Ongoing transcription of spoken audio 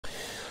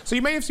So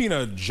you may have seen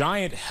a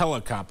giant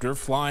helicopter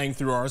flying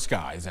through our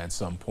skies at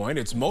some point.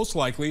 It's most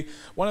likely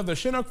one of the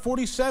Chinook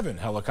 47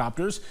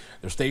 helicopters.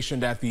 They're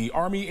stationed at the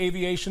Army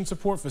Aviation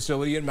Support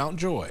Facility in Mount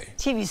Joy.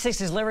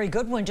 TV6's Larry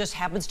Goodwin just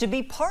happens to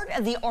be part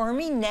of the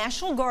Army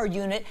National Guard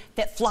unit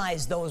that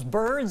flies those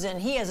birds,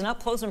 and he has an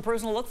up-close and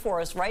personal look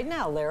for us right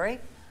now, Larry.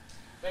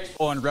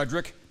 On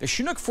Redrick, the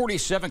Chinook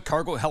 47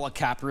 cargo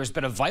helicopter has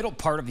been a vital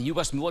part of the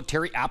U.S.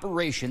 military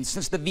operations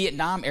since the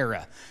Vietnam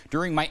era.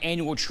 During my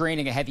annual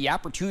training, I had the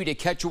opportunity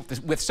to catch up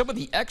with some of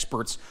the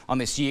experts on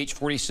the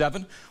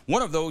CH-47.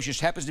 One of those just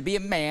happens to be a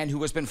man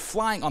who has been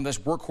flying on this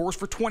workhorse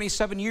for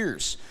 27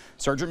 years.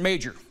 Sergeant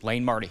Major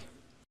Lane Marty.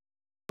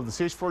 The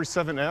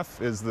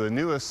CH-47F is the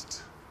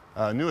newest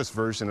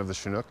version of the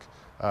Chinook,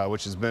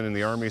 which has been in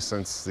the Army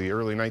since the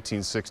early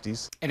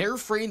 1960s. An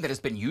airframe that has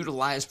been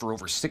utilized for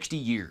over 60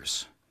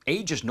 years.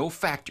 Age is no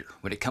factor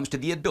when it comes to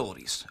the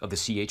abilities of the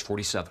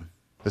CH-47.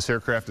 This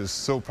aircraft is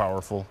so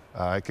powerful.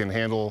 It can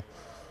handle,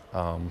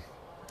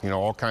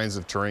 all kinds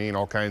of terrain,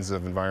 all kinds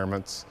of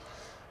environments,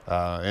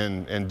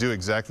 and do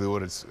exactly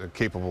what its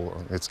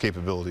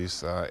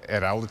capabilities.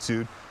 At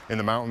altitude, in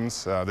the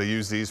mountains, they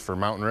use these for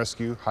mountain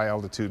rescue, high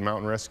altitude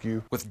mountain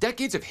rescue. With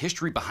decades of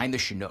history behind the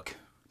Chinook,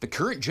 the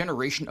current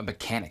generation of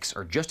mechanics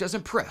are just as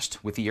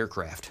impressed with the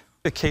aircraft.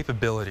 The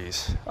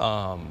capabilities,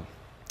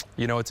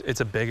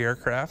 it's a big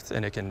aircraft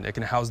and it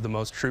can house the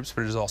most troops,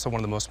 but it is also one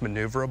of the most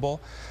maneuverable.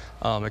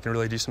 It can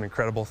really do some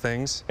incredible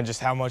things. And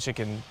just how much it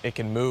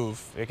can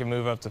move. It can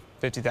move up to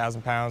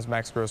 50,000 pounds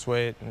max gross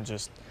weight and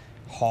just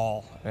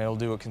haul, and it'll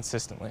do it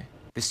consistently.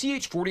 The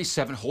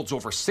CH-47 holds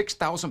over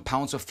 6,000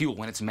 pounds of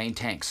fuel in its main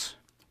tanks.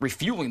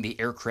 Refueling the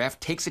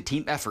aircraft takes a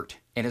team effort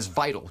and is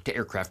vital to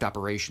aircraft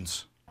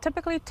operations.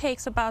 Typically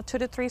takes about 2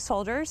 to 3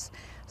 soldiers.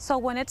 So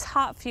when it's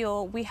hot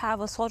fuel, we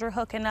have a soldier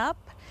hooking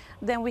up,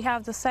 then we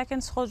have the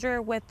second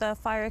soldier with the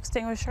fire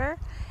extinguisher,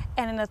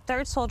 and then the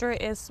third soldier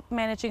is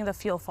managing the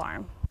fuel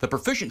farm. The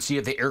proficiency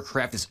of the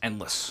aircraft is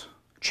endless.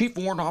 Chief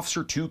Warrant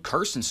Officer 2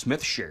 Carson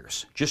Smith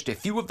shares just a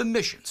few of the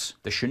missions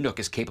the Chinook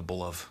is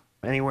capable of.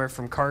 Anywhere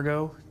from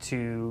cargo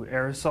to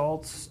air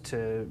assaults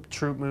to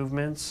troop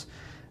movements,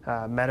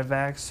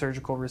 medevacs,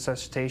 surgical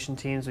resuscitation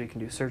teams. We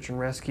can do search and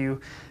rescue.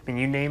 I mean,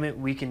 you name it,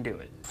 we can do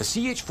it. The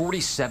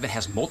CH-47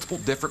 has multiple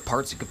different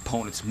parts and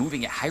components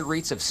moving at high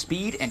rates of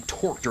speed and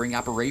torque during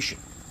operation.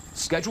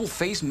 Scheduled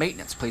phase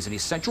maintenance plays an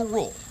essential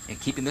role in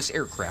keeping this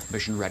aircraft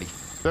mission ready.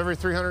 Every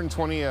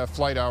 320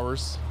 flight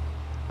hours,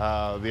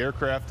 the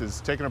aircraft is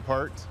taken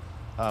apart.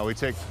 We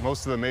take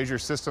most of the major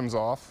systems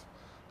off.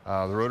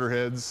 The rotor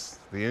heads,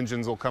 the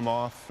engines will come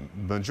off.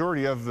 The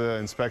majority of the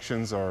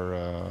inspections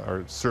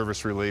are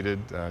service-related,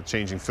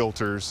 changing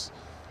filters,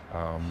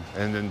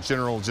 and in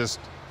general just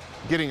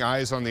getting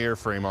eyes on the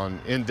airframe, on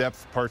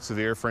in-depth parts of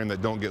the airframe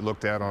that don't get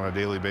looked at on a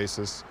daily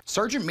basis.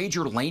 Sergeant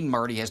Major Lane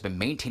Marty has been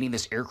maintaining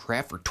this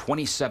aircraft for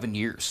 27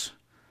 years,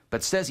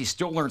 but says he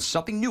still learns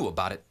something new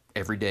about it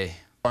every day.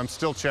 I'm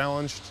still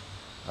challenged.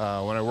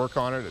 When I work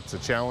on it, it's a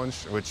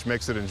challenge, which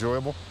makes it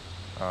enjoyable.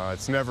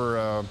 It's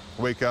never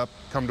wake up,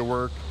 come to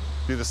work,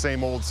 do the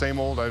same old, same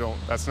old.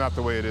 That's not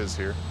the way it is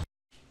here.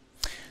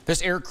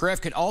 This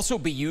aircraft can also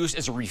be used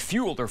as a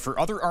refueler for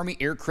other Army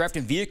aircraft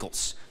and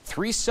vehicles.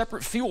 3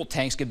 separate fuel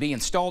tanks can be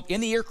installed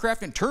in the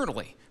aircraft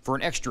internally for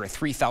an extra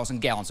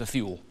 3,000 gallons of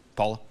fuel.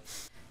 Paula?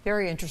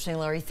 Very interesting,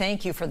 Larry.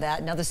 Thank you for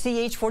that. Now, the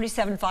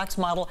CH-47 Fox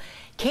model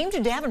came to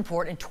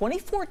Davenport in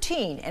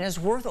 2014 and is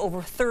worth over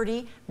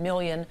 $30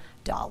 million.